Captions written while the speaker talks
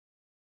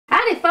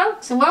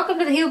folks, and welcome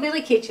to the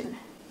Hillbilly Kitchen.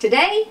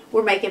 Today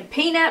we're making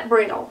peanut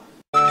brittle.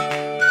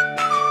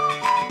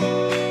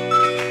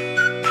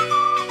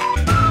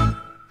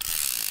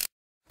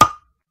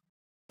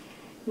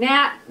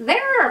 Now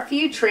there are a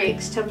few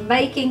tricks to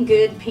making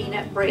good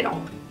peanut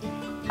brittle.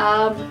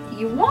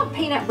 You want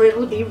peanut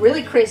brittle to be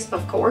really crisp,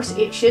 of course.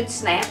 It should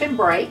snap and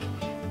break,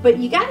 but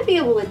you got to be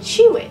able to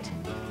chew it.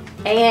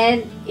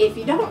 And if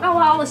you don't know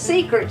all the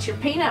secrets, your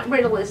peanut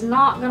brittle is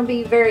not going to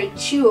be very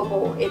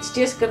chewable. It's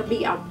just going to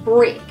be a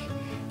brick.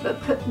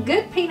 But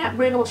good peanut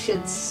brittle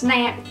should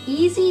snap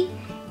easy,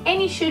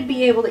 and you should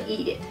be able to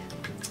eat it.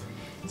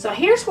 So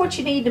here's what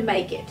you need to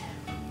make it.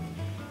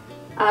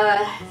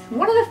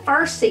 One of the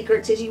first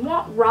secrets is you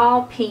want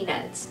raw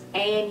peanuts.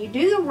 And you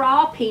do the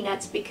raw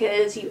peanuts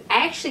because you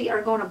actually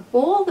are going to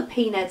boil the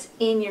peanuts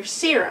in your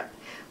syrup,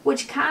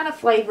 which kind of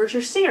flavors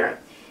your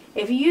syrup.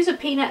 If you use a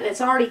peanut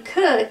that's already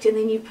cooked and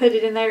then you put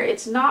it in there,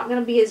 it's not going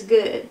to be as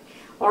good.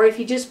 Or if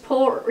you just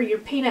pour your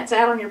peanuts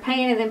out on your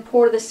pan and then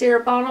pour the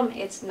syrup on them,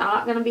 it's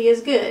not going to be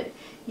as good.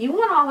 You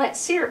want all that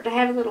syrup to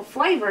have a little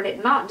flavor in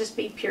it, not just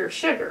be pure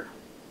sugar.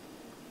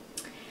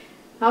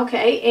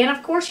 Okay, and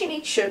of course you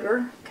need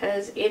sugar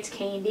because it's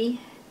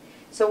candy.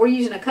 So we're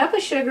using a cup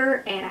of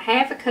sugar and a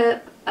half a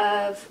cup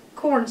of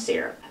corn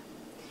syrup.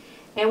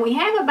 And we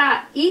have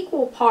about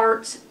equal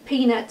parts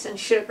peanuts and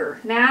sugar.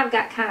 Now I've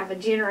got kind of a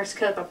generous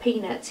cup of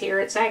peanuts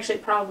here. It's actually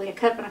probably a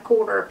cup and a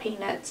quarter of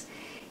peanuts.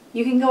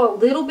 You can go a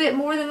little bit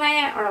more than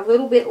that or a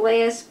little bit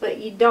less, but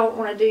you don't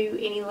want to do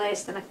any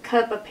less than a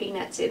cup of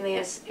peanuts in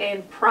this,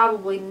 and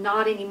probably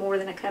not any more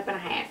than a cup and a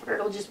half, or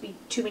it'll just be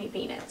too many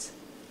peanuts.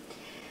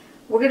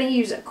 We're going to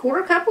use a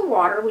quarter cup of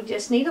water. We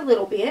just need a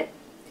little bit.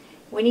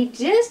 We need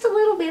just a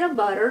little bit of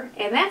butter,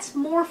 and that's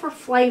more for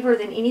flavor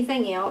than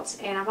anything else.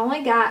 And I've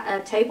only got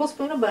a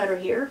tablespoon of butter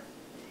here.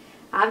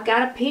 I've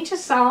got a pinch of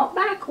salt,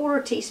 about a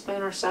quarter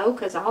teaspoon or so,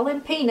 because all in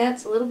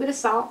peanuts, a little bit of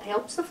salt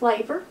helps the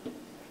flavor.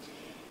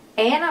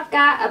 And I've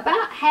got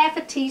about half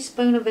a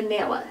teaspoon of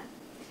vanilla.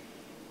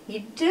 You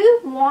do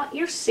want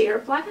your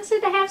syrup, like I said,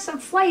 to have some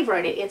flavor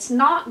in it. It's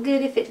not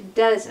good if it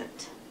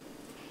doesn't.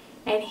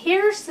 And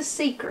here's the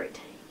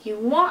secret. You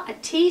want a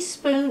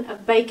teaspoon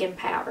of baking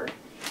powder.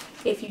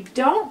 If you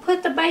don't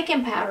put the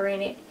baking powder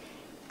in it,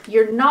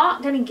 you're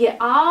not going to get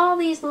all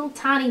these little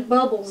tiny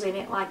bubbles in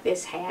it like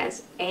this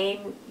has,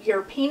 and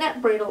your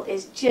peanut brittle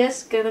is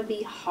just going to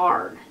be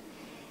hard.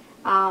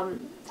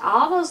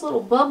 All those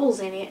little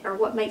bubbles in it are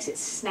what makes it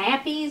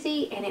snap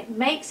easy, and it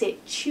makes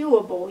it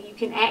chewable. You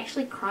can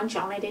actually crunch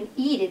on it and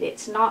eat it.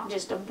 It's not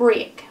just a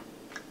brick.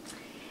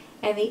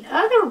 And the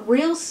other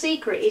real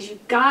secret is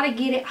you've got to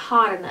get it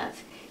hot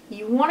enough.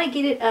 You want to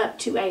get it up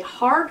to a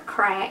hard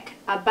crack,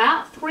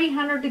 about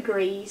 300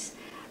 degrees.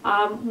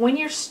 When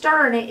you're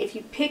stirring it, if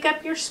you pick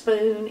up your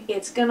spoon,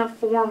 it's going to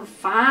form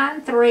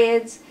fine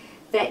threads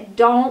that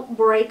don't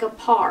break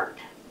apart.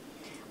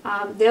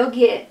 They'll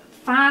get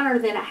finer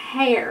than a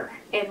hair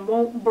and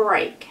won't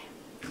break.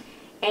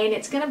 And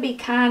it's going to be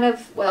kind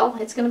of, well,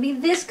 it's going to be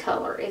this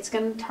color. It's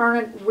going to turn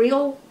a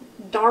real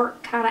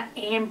dark kind of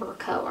amber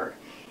color.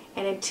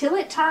 And until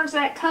it turns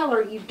that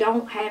color, you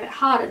don't have it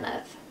hot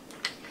enough.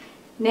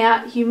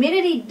 Now,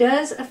 humidity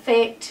does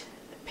affect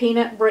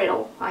peanut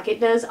brittle, like it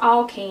does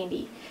all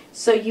candy.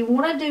 So you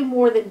want to do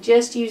more than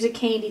just use a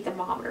candy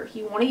thermometer.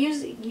 You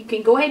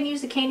can go ahead and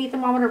use the candy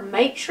thermometer.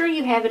 Make sure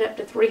you have it up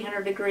to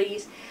 300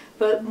 degrees.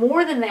 But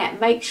more than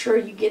that, make sure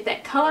you get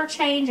that color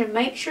change and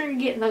make sure you're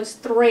getting those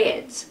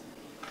threads.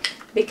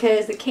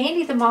 Because the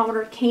candy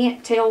thermometer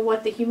can't tell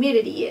what the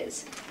humidity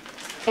is.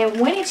 And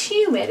when it's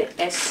humid,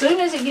 as soon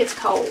as it gets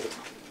cold,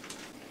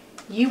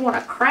 you want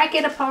to crack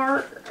it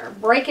apart or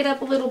break it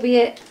up a little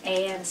bit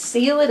and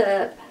seal it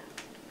up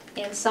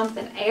in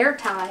something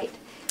airtight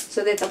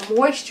so that the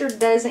moisture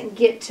doesn't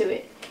get to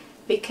it,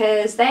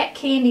 because that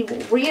candy will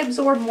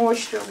reabsorb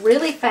moisture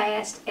really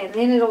fast and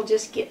then it'll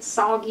just get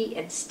soggy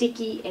and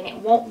sticky and it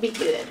won't be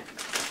good.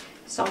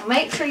 So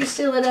make sure you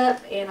seal it up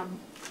in a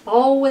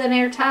bowl with an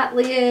airtight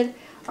lid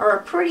or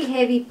a pretty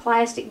heavy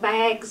plastic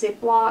bag,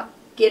 Ziploc.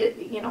 Get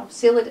it,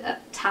 seal it up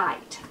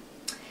tight.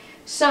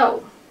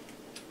 So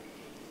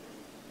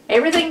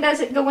everything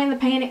doesn't go in the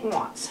pan at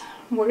once.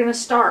 We're going to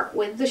start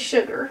with the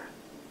sugar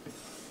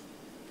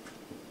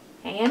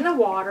and the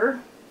water,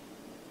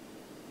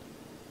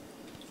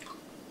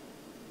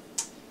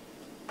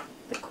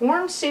 the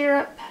corn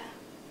syrup,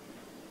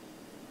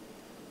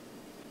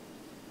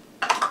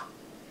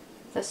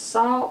 the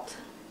salt,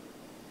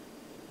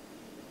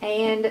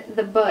 and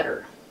the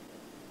butter.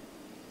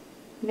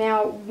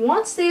 Now,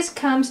 once this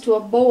comes to a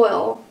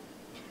boil,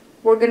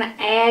 we're going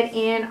to add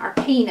in our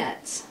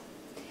peanuts.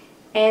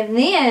 And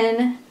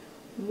then,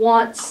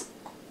 once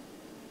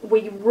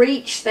we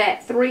reach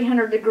that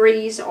 300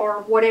 degrees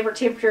or whatever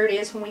temperature it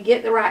is, when we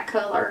get the right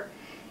color,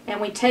 and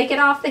we take it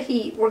off the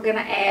heat, we're going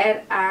to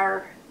add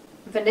our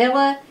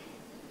vanilla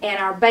and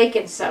our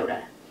baking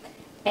soda.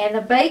 And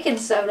the baking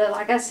soda,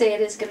 like I said,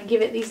 is going to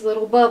give it these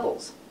little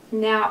bubbles.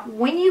 Now,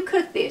 when you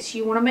cook this,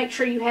 you want to make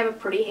sure you have a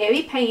pretty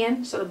heavy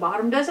pan so the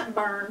bottom doesn't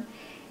burn.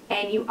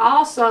 And you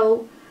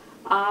also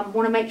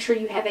Want to make sure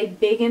you have a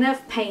big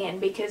enough pan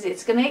because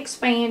it's going to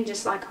expand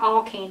just like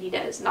all candy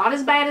does. Not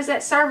as bad as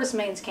that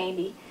serviceman's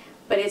candy,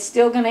 but it's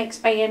still going to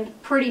expand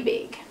pretty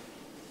big.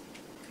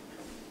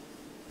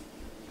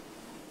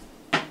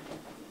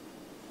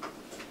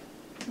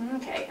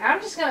 Okay,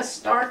 I'm just going to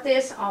start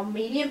this on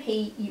medium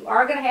heat. You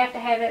are going to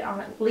have it on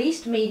at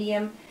least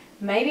medium,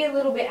 maybe a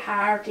little bit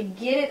higher to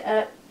get it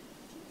up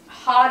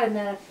hot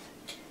enough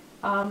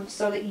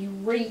so that you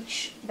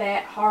reach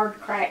that hard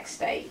crack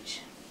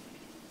stage.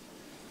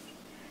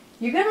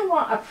 You're going to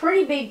want a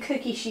pretty big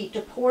cookie sheet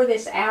to pour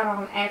this out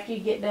on after you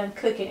get done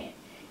cooking it.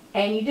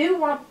 And you do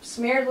want to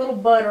smear a little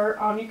butter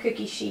on your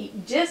cookie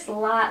sheet, just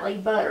lightly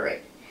butter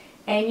it.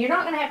 And you're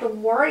not going to have to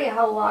worry a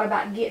whole lot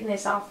about getting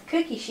this off the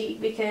cookie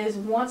sheet because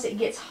once it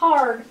gets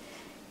hard,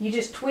 you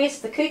just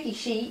twist the cookie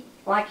sheet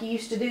like you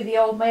used to do the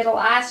old metal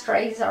ice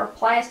trays or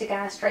plastic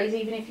ice trays,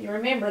 even if you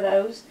remember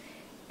those.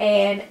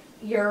 And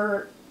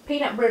your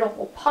peanut brittle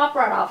will pop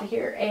right off of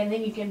here, and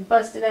then you can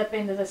bust it up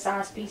into the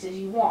size pieces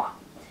you want.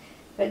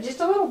 But just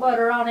a little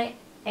butter on it,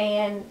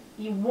 and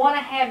you want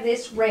to have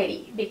this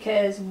ready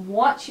because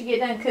once you get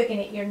done cooking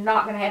it, you're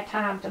not going to have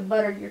time to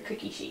butter your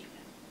cookie sheet.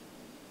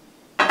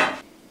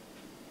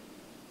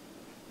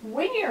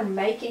 When you're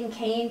making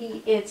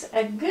candy, it's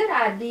a good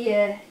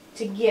idea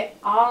to get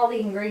all the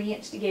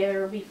ingredients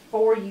together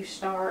before you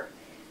start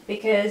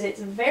because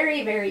it's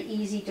very, very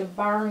easy to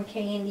burn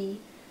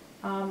candy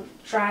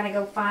trying to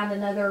go find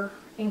another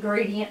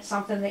ingredient,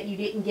 something that you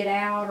didn't get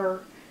out, or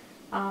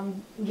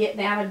get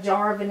down a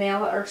jar of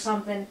vanilla or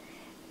something.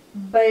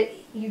 But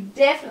you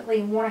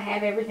definitely want to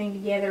have everything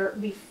together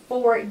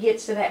before it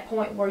gets to that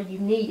point where you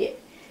need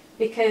it,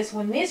 because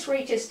when this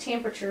reaches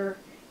temperature,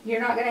 you're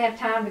not going to have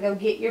time to go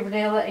get your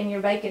vanilla and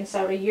your baking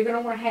soda. You're going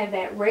to want to have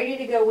that ready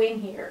to go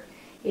in here.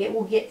 It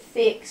will get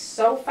thick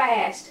so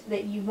fast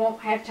that you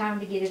won't have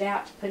time to get it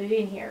out to put it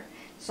in here.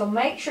 So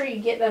make sure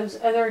you get those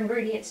other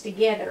ingredients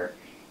together.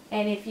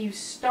 And if you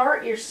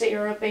start your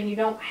syrup and you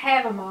don't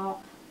have them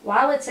all,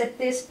 while it's at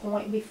this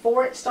point,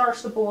 before it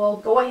starts to boil,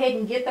 go ahead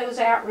and get those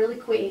out really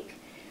quick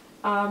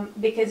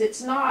because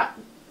it's not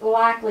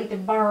likely to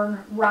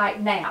burn right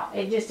now.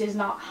 It just is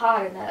not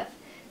hot enough.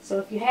 So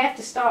if you have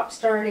to stop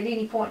stirring at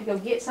any point to go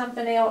get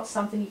something else,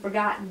 something you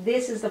forgot,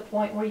 this is the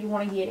point where you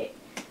want to get it.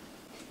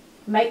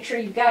 Make sure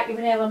you've got your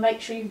vanilla, make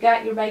sure you've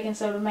got your baking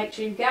soda, make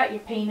sure you've got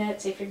your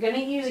peanuts. If you're going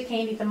to use a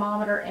candy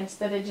thermometer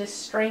instead of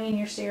just stringing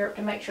your syrup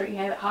to make sure you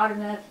have it hot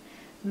enough,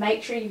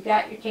 make sure you've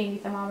got your candy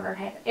thermometer,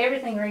 have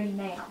everything ready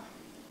now.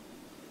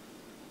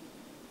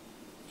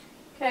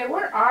 Okay,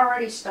 we're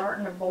already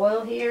starting to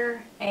boil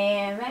here,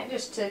 and that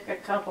just took a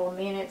couple of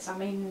minutes. I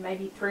mean,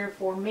 maybe 3 or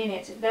 4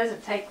 minutes. It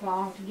doesn't take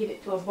long to get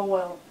it to a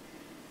boil.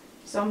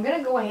 So I'm going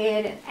to go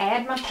ahead and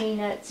add my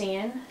peanuts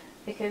in,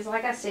 because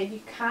like I said, you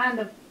kind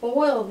of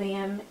boil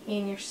them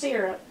in your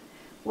syrup,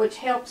 which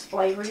helps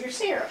flavor your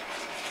syrup.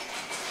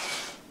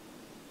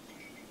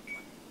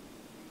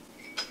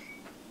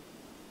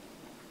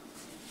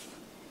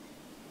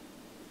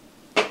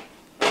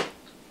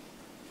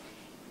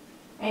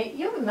 And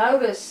you'll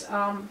notice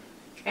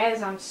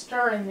as I'm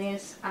stirring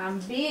this, I'm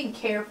being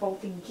careful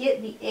to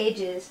get the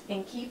edges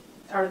and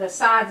the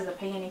sides of the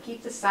pan and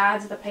keep the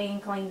sides of the pan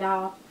cleaned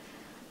off.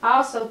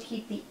 Also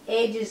keep the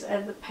edges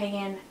of the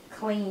pan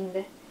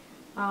cleaned.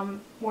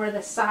 Where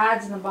the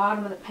sides and the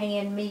bottom of the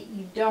pan meet,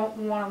 you don't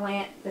want to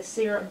let the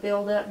syrup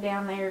build up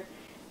down there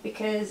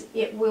because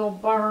it will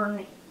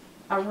burn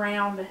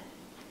around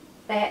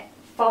that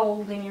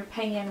fold in your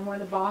pan where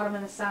the bottom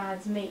and the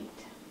sides meet.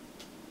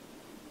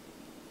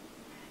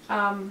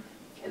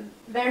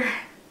 There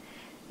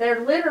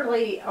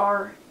literally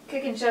are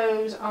cooking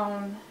shows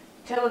on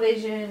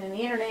television and the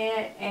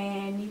internet,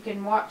 and you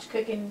can watch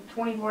cooking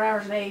 24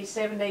 hours a day,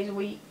 7 days a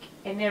week,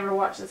 and never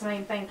watch the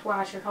same thing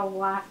twice your whole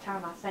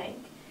lifetime, I think.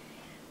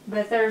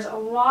 But there's a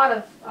lot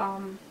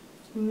of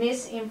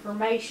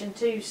misinformation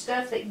too,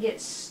 stuff that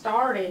gets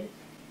started,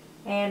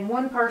 and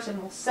one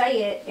person will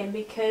say it, and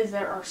because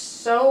there are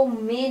so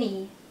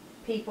many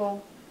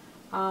people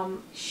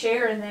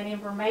sharing that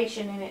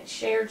information and it's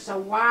shared so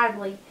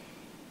widely,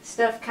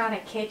 stuff kind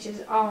of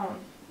catches on.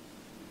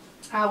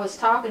 I was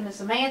talking to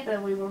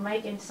Samantha, we were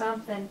making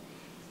something,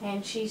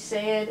 and she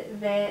said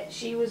that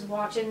she was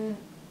watching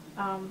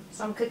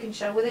some cooking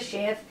show with a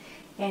chef,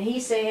 and he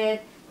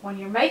said, when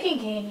you're making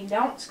candy,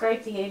 don't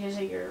scrape the edges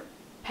of your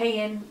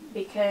pan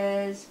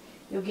because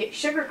you'll get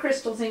sugar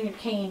crystals in your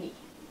candy.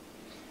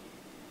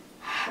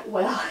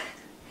 Well,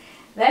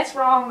 that's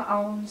wrong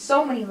on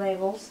so many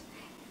levels.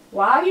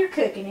 While you're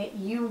cooking it,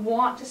 you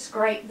want to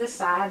scrape the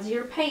sides of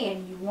your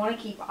pan. You want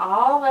to keep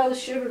all those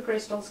sugar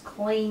crystals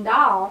cleaned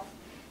off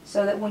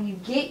so that when you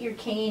get your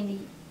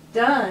candy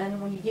done,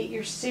 when you get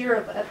your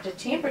syrup up to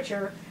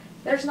temperature,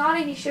 there's not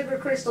any sugar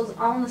crystals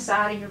on the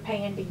side of your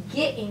pan to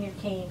get in your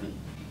candy.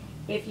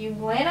 If you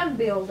let them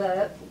build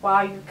up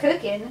while you're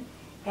cooking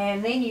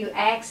and then you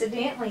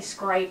accidentally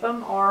scrape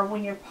them, or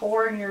when you're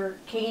pouring your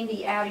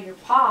candy out of your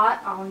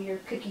pot on your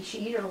cookie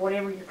sheet or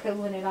whatever you're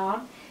cooling it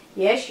on,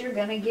 yes, you're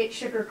going to get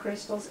sugar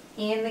crystals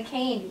in the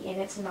candy, and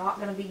it's not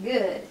going to be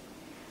good.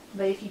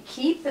 But if you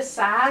keep the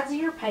sides of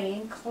your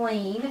pan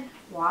clean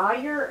while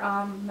you're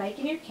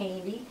making your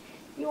candy,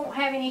 you won't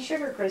have any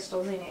sugar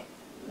crystals in it.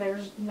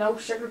 There's no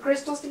sugar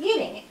crystals to get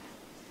in it.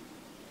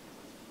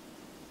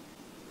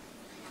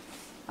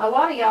 A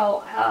lot of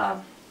y'all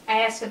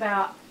ask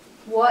about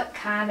what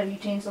kind of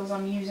utensils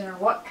I'm using or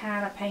what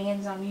kind of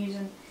pans I'm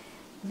using.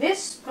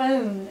 This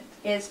spoon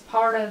is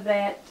part of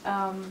that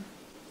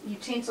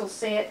utensil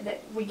set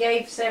that we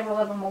gave several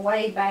of them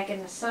away back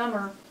in the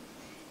summer,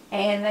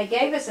 and they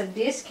gave us a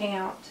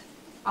discount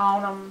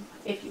on them.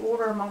 If you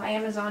order them on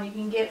Amazon, you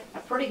can get a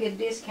pretty good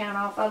discount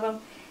off of them,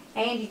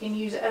 and you can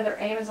use other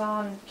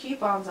Amazon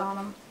coupons on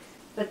them.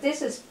 But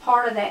this is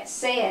part of that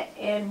set,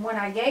 and when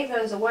I gave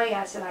those away,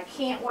 I said I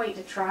can't wait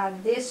to try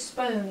this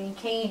spoon in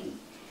candy.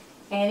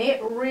 And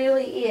it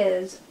really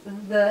is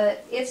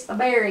it's the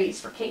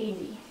berries for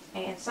candy.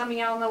 And some of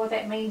y'all know what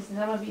that means and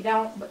some of you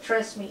don't, but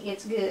trust me,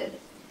 it's good.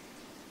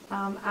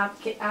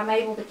 I'm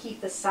able to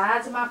keep the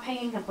sides of my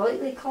pan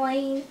completely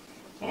clean,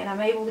 and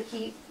I'm able to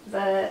keep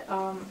the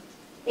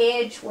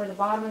edge where the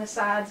bottom and the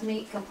sides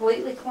meet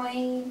completely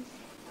clean,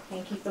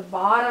 and keep the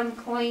bottom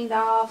cleaned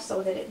off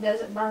so that it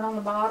doesn't burn on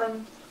the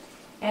bottom.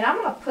 And I'm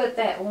going to put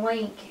that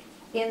link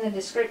in the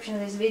description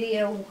of this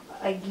video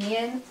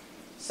again.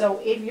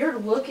 So if you're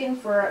looking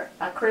for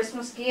a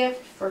Christmas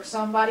gift for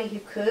somebody who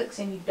cooks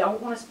and you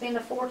don't want to spend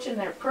a fortune,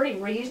 they're pretty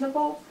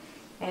reasonable.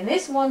 And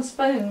this one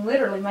spoon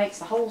literally makes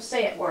the whole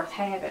set worth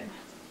having.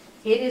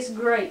 It is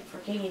great for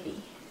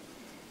candy.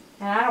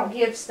 And I don't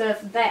give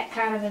stuff that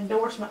kind of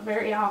endorsement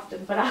very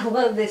often, but I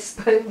love this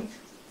spoon.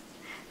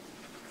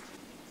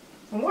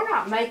 And we're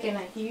not making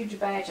a huge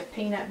batch of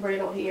peanut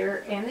brittle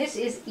here, and this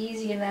is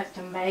easy enough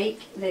to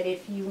make that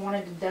if you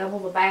wanted to double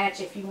the batch,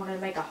 if you wanted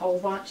to make a whole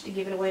bunch to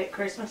give it away at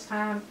Christmas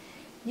time,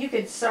 you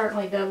could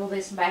certainly double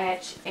this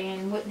batch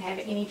and wouldn't have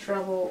any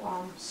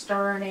trouble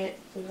stirring it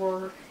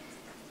or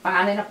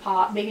finding a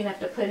pot big enough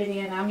to put it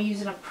in. I'm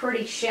using a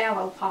pretty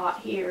shallow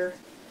pot here,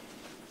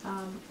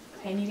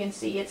 and you can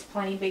see it's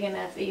plenty big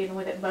enough even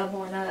with it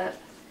bubbling up.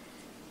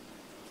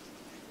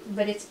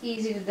 But it's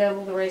easy to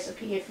double the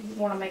recipe if you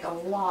want to make a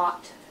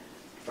lot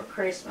for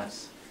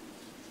Christmas.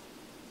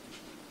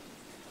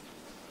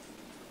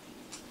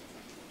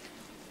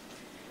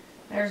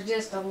 There's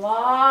just a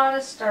lot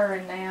of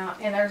stirring now,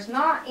 and there's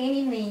not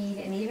any need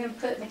in even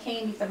putting a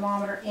candy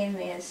thermometer in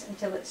this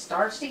until it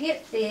starts to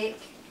get thick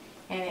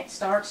and it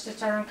starts to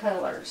turn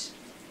colors,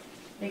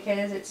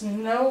 because it's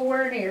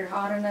nowhere near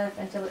hot enough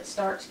until it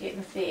starts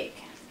getting thick.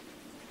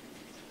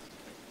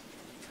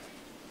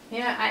 You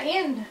know, I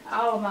end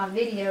all of my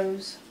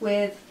videos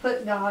with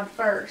put God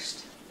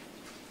first,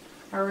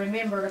 or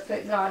remember to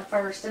put God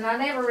first, and I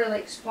never really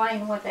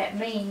explain what that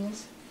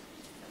means.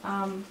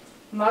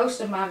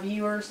 Most of my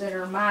viewers that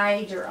are my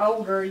age or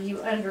older,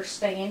 you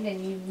understand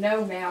and you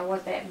know now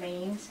what that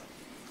means.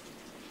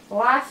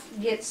 Life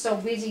gets so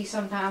busy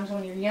sometimes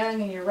when you're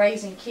young and you're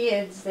raising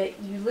kids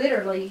that you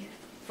literally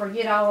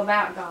forget all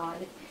about God.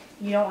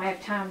 You don't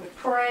have time to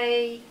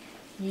pray.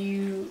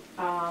 You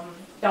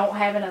don't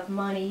have enough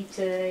money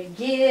to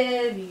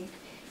give. You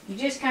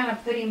just kind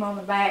of put him on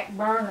the back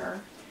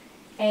burner.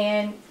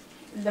 And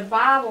the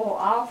Bible,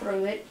 all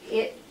through it,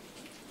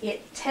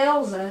 it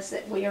tells us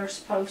that we are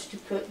supposed to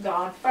put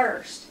God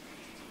first.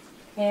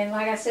 And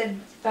like I said,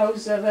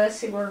 those of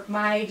us who are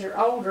my age or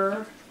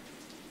older,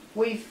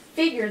 we've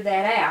figured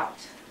that out.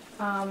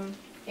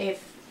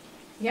 If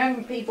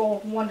young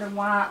people wonder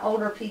why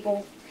older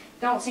people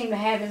don't seem to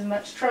have as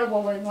much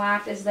trouble in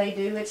life as they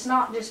do, it's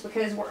not just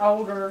because we're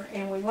older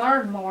and we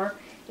learn more.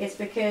 It's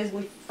because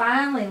we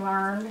finally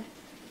learned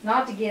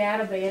not to get out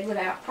of bed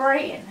without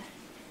praying.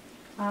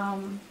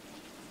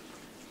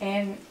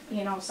 And,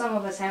 you know, some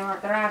of us have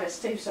arthritis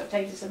too, so it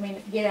takes us a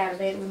minute to get out of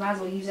bed. We might as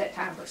well use that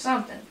time for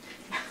something.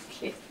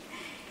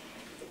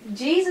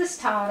 Jesus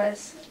taught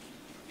us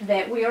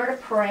that we are to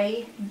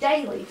pray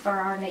daily for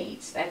our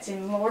needs. That's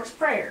in the Lord's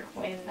Prayer.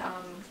 When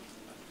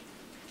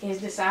his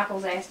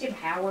disciples asked him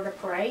how we're to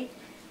pray,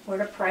 we're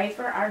to pray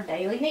for our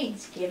daily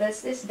needs. Give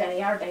us this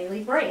day our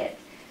daily bread.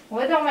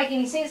 Well, it don't make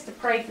any sense to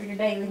pray for your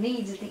daily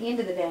needs at the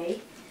end of the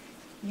day.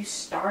 You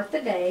start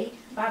the day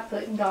by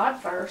putting God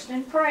first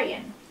and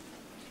praying.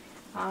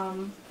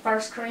 1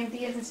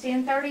 Corinthians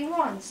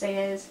 10:31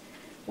 says,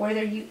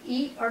 whether you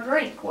eat or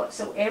drink,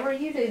 whatsoever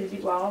you do,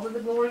 do all to the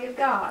glory of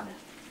God.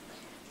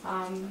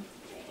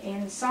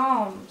 In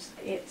Psalms,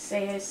 it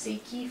says,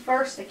 seek ye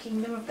first the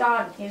kingdom of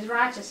God and his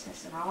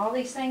righteousness, and all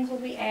these things will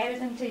be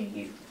added unto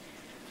you.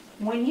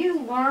 When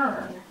you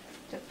learn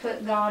to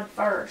put God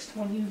first,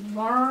 when you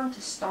learn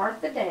to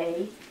start the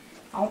day,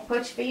 don't put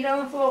your feet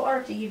on the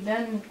floor till you've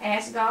done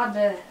asked God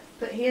to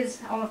put his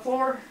on the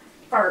floor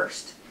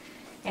first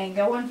and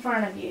go in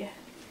front of you.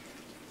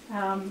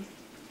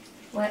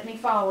 Let me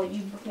follow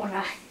you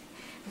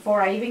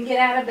before I even get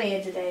out of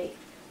bed today.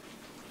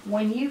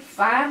 When you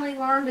finally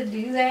learn to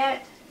do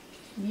that,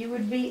 you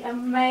would be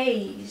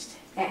amazed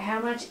at how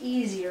much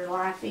easier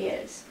life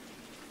is.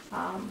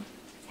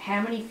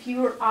 How many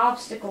fewer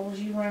obstacles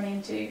you run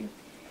into.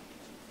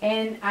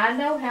 And I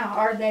know how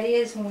hard that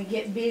is when we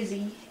get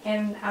busy,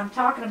 and I'm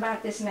talking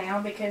about this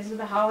now because of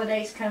the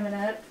holidays coming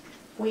up.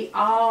 We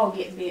all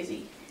get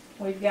busy.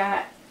 We've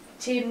got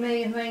 10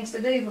 million things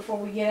to do before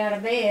we get out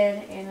of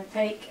bed, and it'll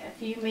take a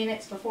few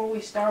minutes before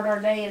we start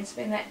our day and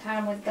spend that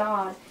time with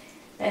God.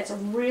 That's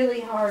really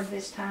hard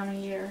this time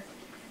of year.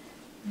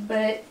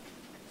 But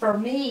for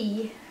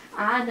me,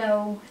 I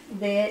know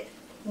that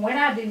when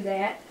I do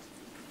that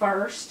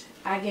first,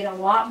 I get a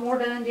lot more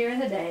done during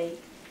the day.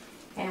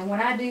 And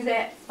when I do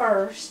that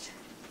first,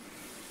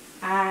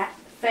 I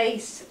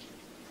face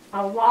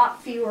a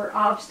lot fewer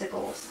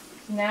obstacles.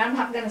 Now, I'm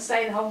not going to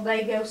say the whole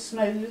day goes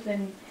smooth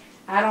and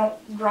I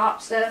don't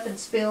drop stuff and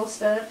spill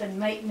stuff and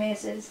make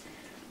messes.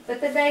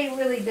 But the day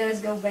really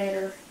does go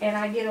better, and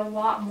I get a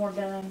lot more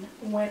done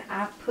when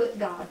I put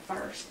God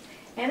first.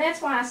 And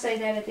that's why I say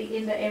that at the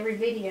end of every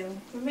video.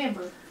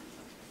 Remember,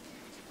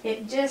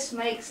 it just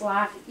makes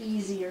life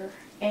easier.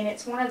 And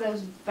it's one of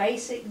those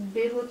basic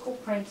biblical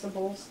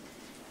principles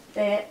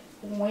that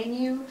when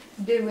you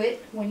do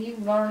it, when you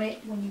learn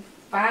it, when you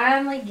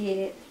finally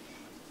get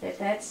it,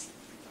 that's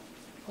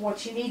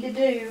what you need to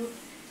do,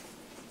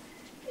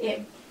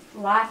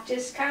 life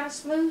just kind of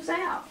smooths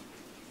out.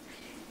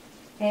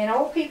 And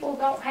old people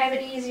don't have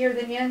it easier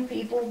than young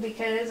people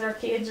because our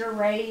kids are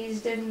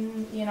raised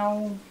and, you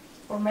know,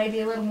 or maybe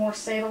a little more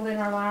settled in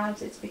our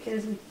lives. It's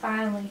because we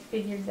finally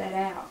figured that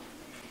out.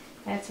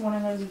 That's one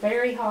of those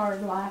very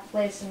hard life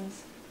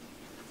lessons.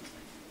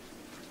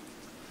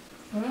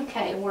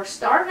 Okay, we're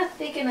starting to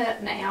thicken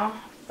up now,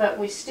 but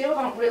we still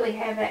don't really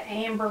have that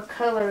amber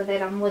color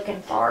that I'm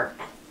looking for.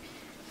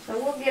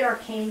 So we'll get our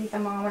candy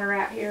thermometer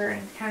out here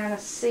and kind of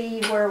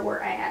see where we're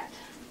at.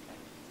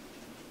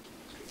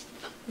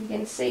 You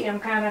can see I'm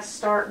kind of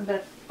starting to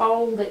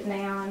fold it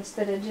now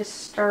instead of just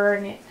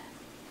stirring it.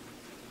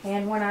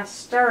 And when I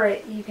stir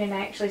it, you can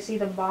actually see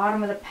the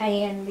bottom of the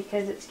pan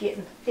because it's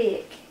getting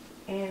thick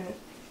and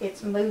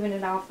it's moving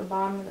it off the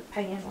bottom of the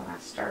pan when I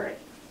stir it.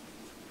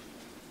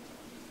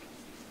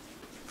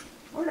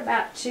 We're at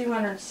about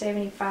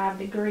 275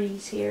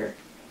 degrees here.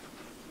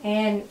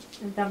 And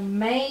the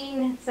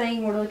main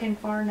thing we're looking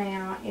for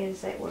now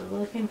is that we're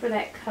looking for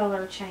that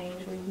color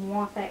change. We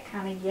want that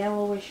kind of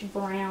yellowish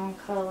brown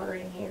color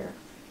in here.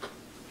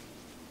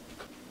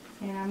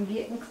 And I'm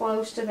getting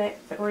close to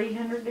that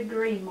 300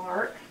 degree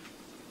mark.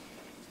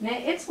 Now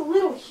it's a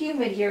little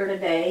humid here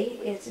today.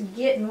 It's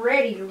getting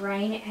ready to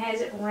rain. It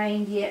hasn't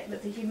rained yet,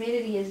 but the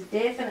humidity is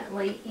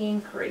definitely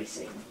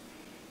increasing.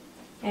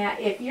 Now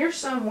if you're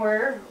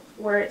somewhere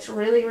where it's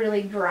really,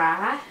 really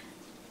dry,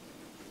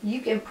 you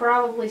can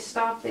probably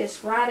stop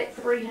this right at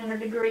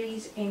 300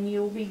 degrees and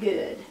you'll be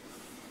good.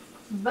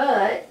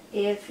 But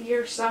if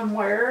you're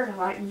somewhere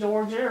like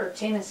Georgia or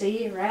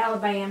Tennessee or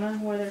Alabama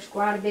where there's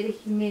quite a bit of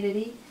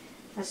humidity,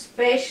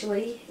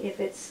 especially if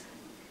it's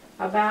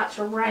about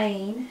to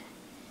rain,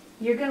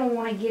 you're going to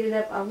want to get it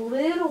up a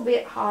little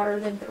bit hotter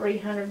than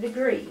 300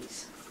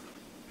 degrees.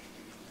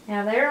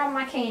 Now there on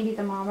my candy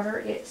thermometer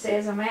it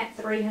says I'm at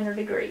 300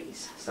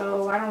 degrees,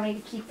 so I don't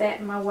need to keep that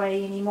in my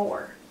way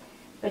anymore.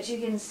 But you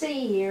can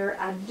see here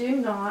I do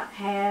not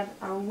have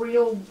a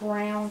real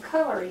brown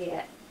color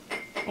yet,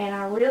 and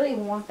I really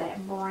want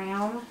that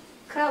brown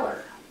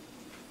color.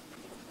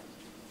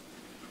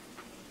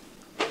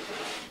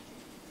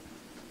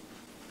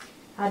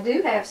 I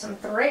do have some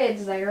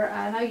threads there.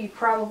 I know you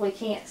probably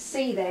can't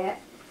see that,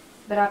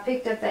 but I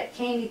picked up that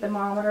candy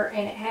thermometer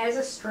and it has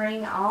a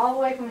string all the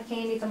way from the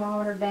candy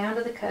thermometer down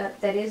to the cup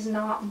that is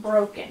not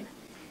broken.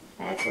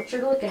 That's what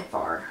you're looking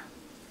for.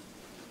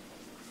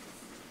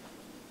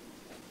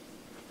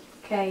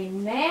 Okay,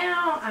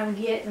 now I'm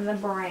getting the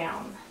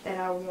brown that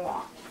I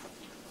want.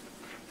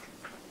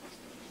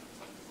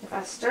 If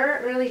I stir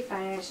it really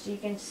fast, you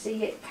can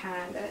see it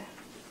kind of.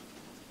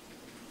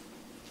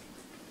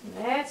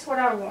 That's what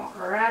I want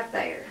right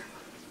there.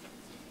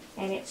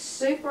 And it's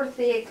super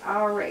thick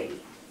already.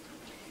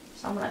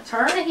 So I'm going to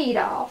turn the heat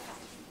off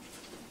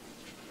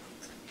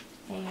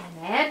and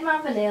add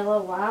my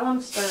vanilla while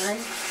I'm stirring.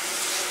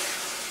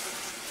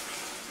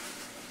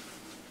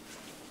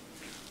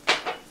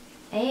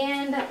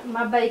 And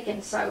my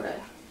baking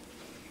soda.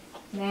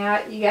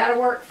 Now you got to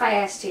work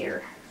fast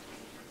here.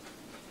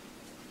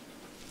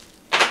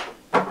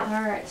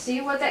 Alright,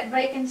 see what that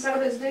baking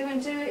soda is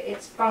doing to it?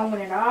 It's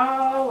foaming it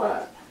all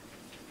up.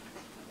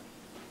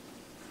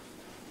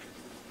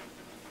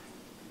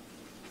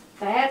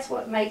 That's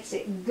what makes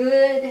it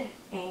good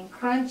and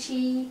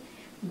crunchy,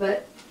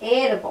 but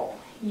edible.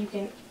 You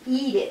can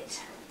eat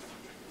it.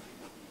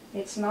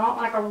 It's not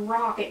like a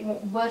rock. It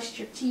won't bust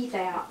your teeth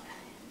out.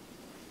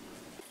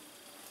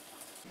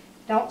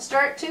 Don't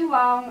stir it too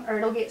long or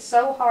it'll get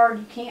so hard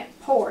you can't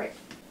pour it.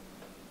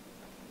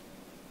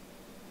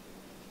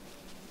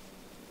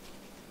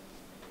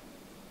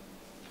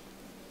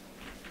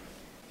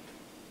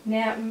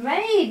 Now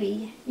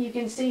maybe you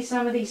can see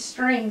some of these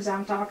strings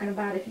I'm talking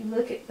about if you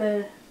look at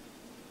the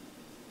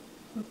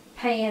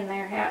pan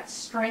there, how it's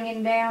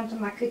stringing down to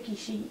my cookie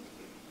sheet.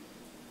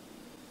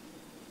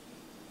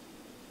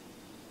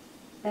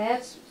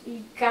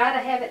 You gotta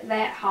have it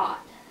that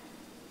hot.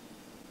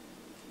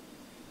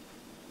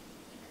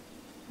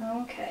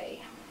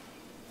 Okay.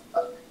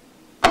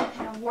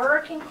 Now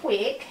working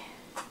quick.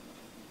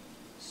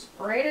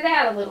 Spread it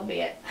out a little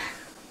bit.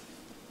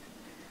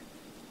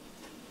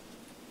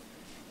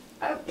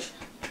 Oh, it's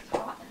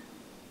hot.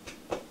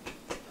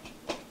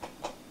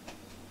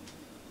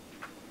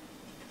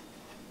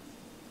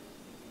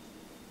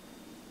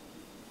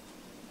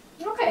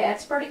 Okay,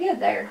 that's pretty good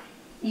there.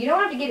 You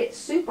don't have to get it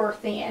super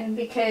thin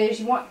because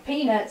you want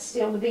peanuts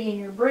still to be in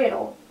your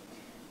brittle.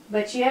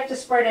 But you have to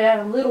spread it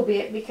out a little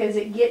bit because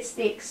it gets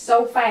thick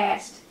so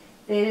fast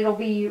that it'll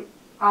be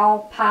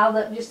all piled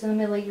up just in the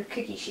middle of your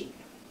cookie sheet.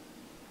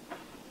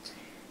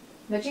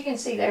 But you can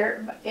see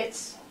there,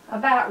 it's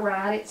about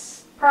right.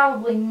 It's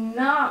probably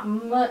not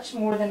much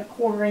more than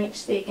 1/4 inch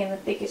thick in the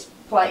thickest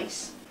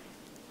place.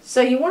 So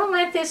you want to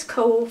let this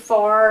cool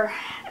for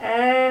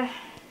at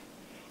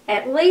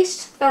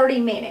least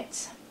 30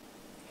 minutes.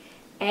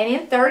 And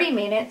in 30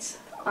 minutes,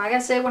 like I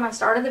said when I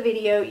started the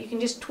video, you can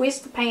just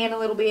twist the pan a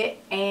little bit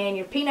and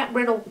your peanut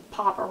brittle will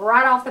pop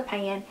right off the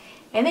pan,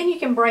 and then you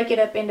can break it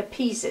up into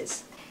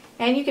pieces.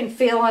 And you can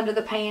feel under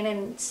the pan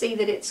and see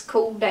that it's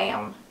cooled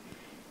down.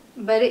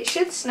 But it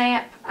should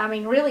snap, I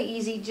mean, really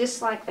easy,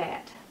 just like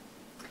that.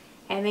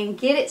 And then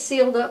get it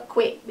sealed up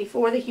quick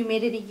before the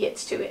humidity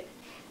gets to it.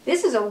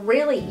 This is a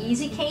really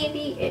easy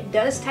candy. It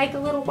does take a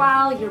little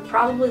while. You're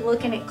probably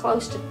looking at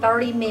close to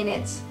 30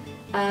 minutes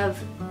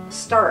of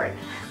stirring.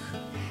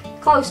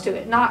 Close to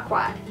it, not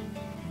quite.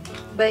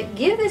 But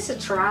give this a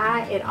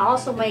try. It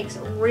also makes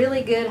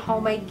really good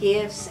homemade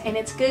gifts, and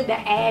it's good to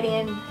add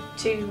in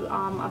to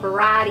a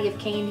variety of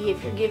candy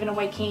if you're giving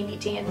away candy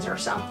tins or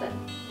something.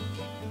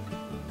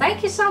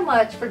 Thank you so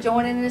much for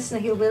joining us in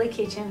the Hillbilly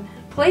Kitchen.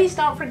 Please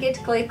don't forget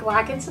to click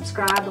like and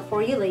subscribe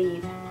before you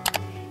leave.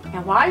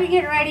 And while you're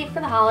getting ready for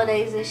the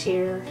holidays this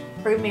year,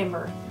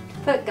 remember,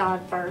 put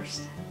God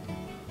first.